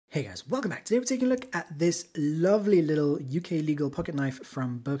Hey guys, welcome back. Today we're taking a look at this lovely little UK legal pocket knife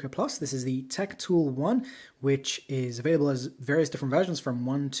from Boker Plus. This is the Tech Tool 1, which is available as various different versions from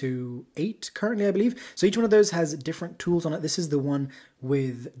 1 to 8 currently, I believe. So each one of those has different tools on it. This is the one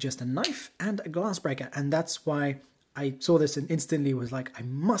with just a knife and a glass breaker, and that's why I saw this and instantly was like, I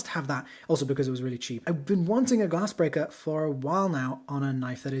must have that, also because it was really cheap. I've been wanting a glass breaker for a while now on a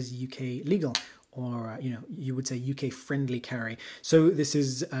knife that is UK legal, or, you would say UK friendly carry. So this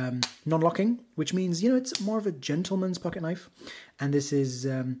is non-locking, which means, it's more of a gentleman's pocket knife. And this is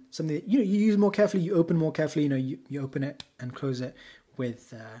something that, you use more carefully, you open more carefully, you open it and close it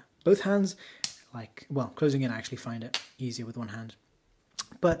with both hands. Closing it, I actually find it easier with one hand.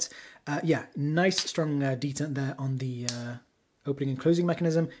 But yeah, nice strong detent there on the opening and closing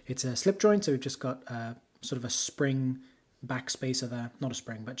mechanism. It's a slip joint, so we've just got sort of a spring back spacer there, not a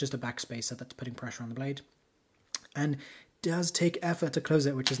spring, but just a back spacer that's putting pressure on the blade. And does take effort to close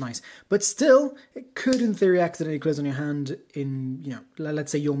it, which is nice. But still, it could in theory accidentally close on your hand in,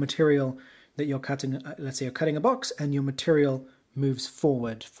 let's say your material that you're cutting, let's say you're cutting a box and your material moves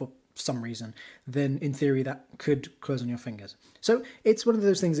forward for some reason, then in theory that could close on your fingers. So it's one of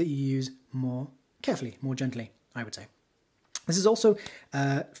those things that you use more carefully, more gently, I would say. This is also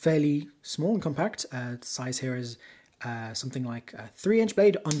fairly small and compact. The size here is something like a 3-inch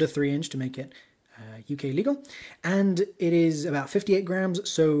blade, under 3-inch to make it UK legal. And it is about 58 grams,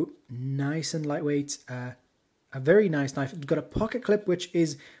 so nice and lightweight. A very nice knife. It's got a pocket clip, which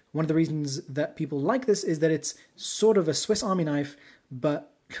is one of the reasons that people like this, is that it's sort of a Swiss Army knife,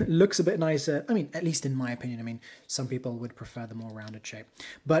 but looks a bit nicer. I mean, at least in my opinion. I mean, some people would prefer the more rounded shape.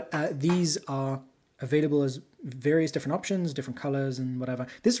 But these are available as various different options, different colors and whatever.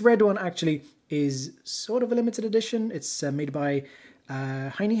 This red one actually is sort of a limited edition. It's made by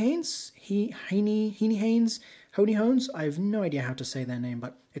Heinnie Haynes. Heinnie Haynes. Heinnie Haynes. I have no idea how to say their name,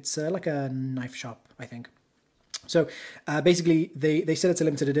 but it's like a knife shop, I think. So basically, they said it's a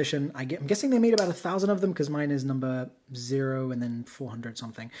limited edition. I'm guessing they made about 1,000 of them because mine is number 0 and then 400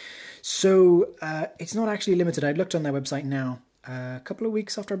 something. So it's not actually limited. I looked on their website now. A couple of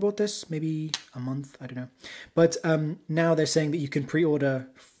weeks after I bought this, maybe a month, I don't know. But now they're saying that you can pre-order,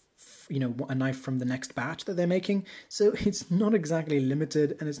 a knife from the next batch that they're making. So it's not exactly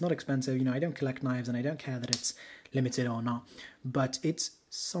limited and it's not expensive. I don't collect knives and I don't care that it's limited or not, but it's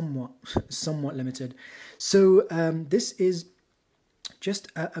somewhat limited. So this is just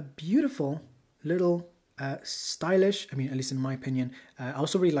a beautiful little stylish, I mean, at least in my opinion. I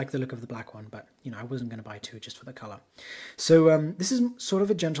also really like the look of the black one, but I wasn't going to buy two just for the color. So this is sort of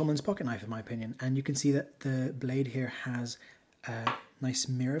a gentleman's pocket knife in my opinion, and you can see that the blade here has a nice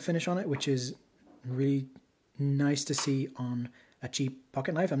mirror finish on it, which is really nice to see on a cheap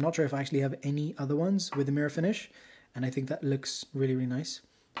pocket knife. I'm not sure if I actually have any other ones with a mirror finish, and I think that looks really, really nice.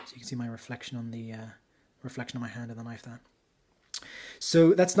 So you can see my reflection on the reflection of my hand in the knife there.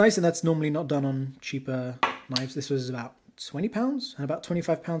 So that's nice, and that's normally not done on cheaper knives. This was about £20 and about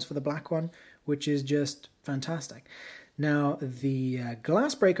 £25 for the black one, which is just fantastic. Now, the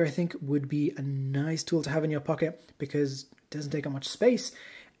glass breaker, I think, would be a nice tool to have in your pocket because it doesn't take up much space,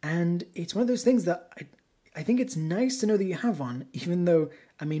 and it's one of those things that I think it's nice to know that you have one, even though,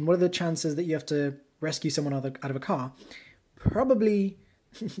 I mean, what are the chances that you have to rescue someone out of a car? Probably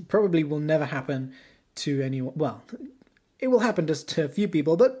will never happen to anyone. Well, it will happen to a few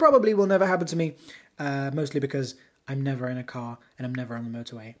people, but probably will never happen to me, mostly because I'm never in a car and I'm never on the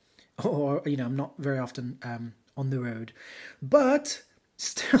motorway, or, I'm not very often on the road. But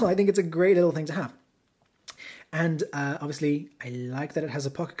still, I think it's a great little thing to have. And obviously, I like that it has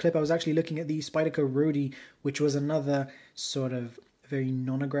a pocket clip. I was actually looking at the Spyderco Roadie, which was another sort of very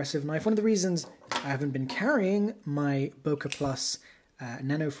non-aggressive knife. One of the reasons I haven't been carrying my Boker Plus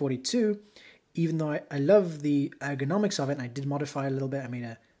Nano 42, even though I love the ergonomics of it, and I did modify a little bit. I made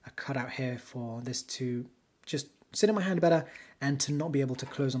a cutout here for this to just sit in my hand better and to not be able to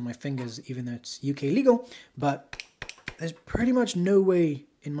close on my fingers, even though it's UK legal. But there's pretty much no way,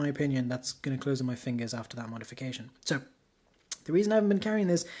 in my opinion, that's going to close on my fingers after that modification. So the reason I haven't been carrying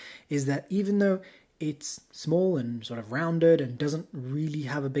this is that even though it's small and sort of rounded and doesn't really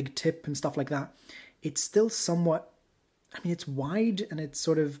have a big tip and stuff like that, it's still somewhat, I mean, it's wide and it's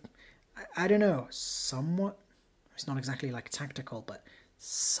sort of, I don't know, somewhat, it's not exactly like tactical, but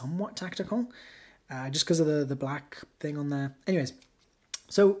somewhat tactical, just because of the black thing on there. Anyways,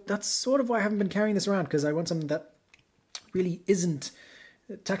 so that's sort of why I haven't been carrying this around, because I want something that really isn't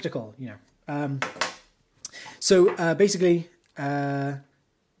tactical, So basically as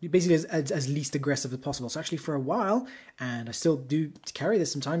least aggressive as possible. So actually for a while, and I still do carry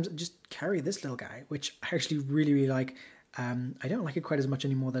this sometimes, just carry this little guy, which I actually really, really like. I don't like it quite as much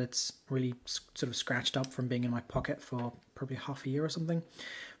anymore that it's really sort of scratched up from being in my pocket for probably half a year or something.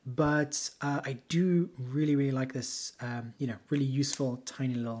 But I do really like this, really useful,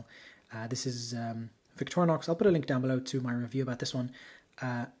 tiny little, this is Victorinox. I'll put a link down below to my review about this one.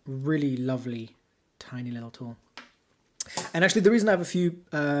 Really lovely, tiny little tool. And actually the reason I have a few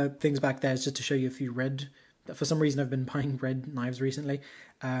things back there is just to show you a few red, for some reason I've been buying red knives recently.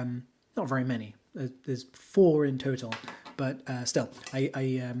 Not very many, there's 4 in total, but still,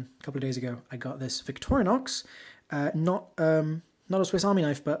 a couple of days ago I got this Victorinox, not a Swiss Army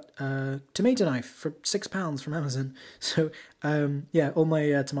knife, but tomato knife for £6 from Amazon. So yeah, all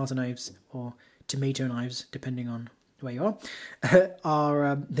my tomato knives, or tomato knives, depending on where you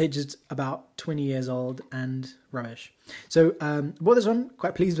are they're just about 20 years old and rubbish. So bought this one,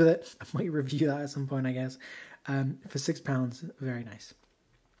 quite pleased with it. I might review that at some point, I guess. For £6, very nice.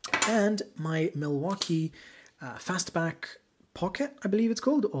 And my Milwaukee Fastback Pocket, I believe it's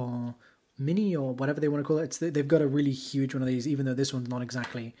called, or Mini, or whatever they want to call it. They've got a really huge one of these, even though this one's not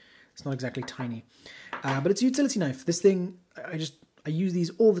exactly tiny. But it's a utility knife. This thing, I use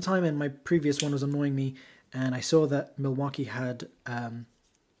these all the time, and my previous one was annoying me. And I saw that Milwaukee had a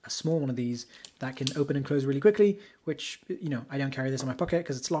small one of these that can open and close really quickly, which, I don't carry this in my pocket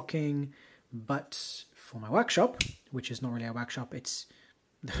because it's locking. But for my workshop, which is not really a workshop, it's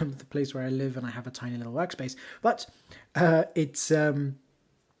the place where I live and I have a tiny little workspace. But it's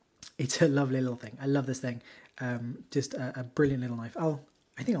a lovely little thing. I love this thing. Just a brilliant little knife. I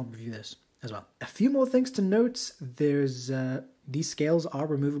think I'll review this as well. A few more things to note. There's these scales are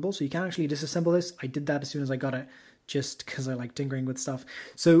removable, so you can actually disassemble this. I did that as soon as I got it, just because I like tinkering with stuff.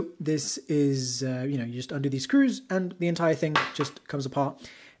 So this is, you just undo these screws and the entire thing just comes apart.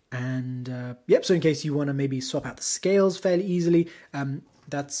 And yep, so in case you want to maybe swap out the scales fairly easily,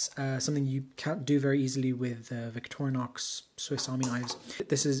 that's something you can't do very easily with Victorinox Swiss Army knives.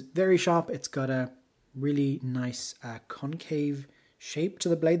 This is very sharp. It's got a really nice concave shape to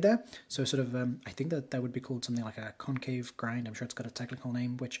the blade there. So sort of, I think that would be called something like a concave grind. I'm sure it's got a technical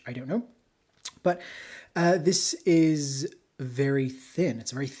name, which I don't know. But this is very thin.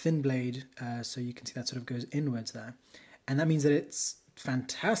 It's a very thin blade. So you can see that sort of goes inwards there. And that means that it's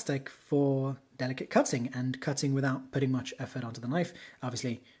fantastic for delicate cutting and cutting without putting much effort onto the knife.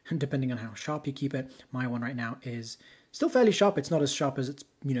 Obviously, depending on how sharp you keep it. My one right now is still fairly sharp. It's not as sharp as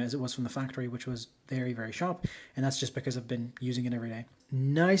as it was from the factory, which was very, very sharp. And that's just because I've been using it every day.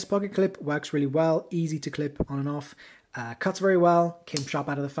 Nice pocket clip, works really well, easy to clip on and off, cuts very well, came sharp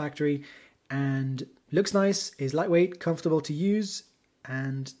out of the factory, and looks nice, is lightweight, comfortable to use,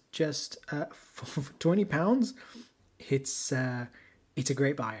 and just for £20, it's a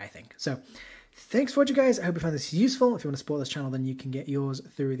great buy, I think. So thanks for watching, guys. I hope you found this useful. If you want to support this channel, then you can get yours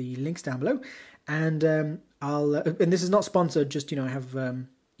through the links down below. And and this is not sponsored, just, I have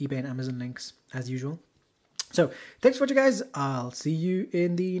eBay and Amazon links as usual. So thanks for watching, guys. I'll see you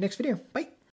in the next video. Bye.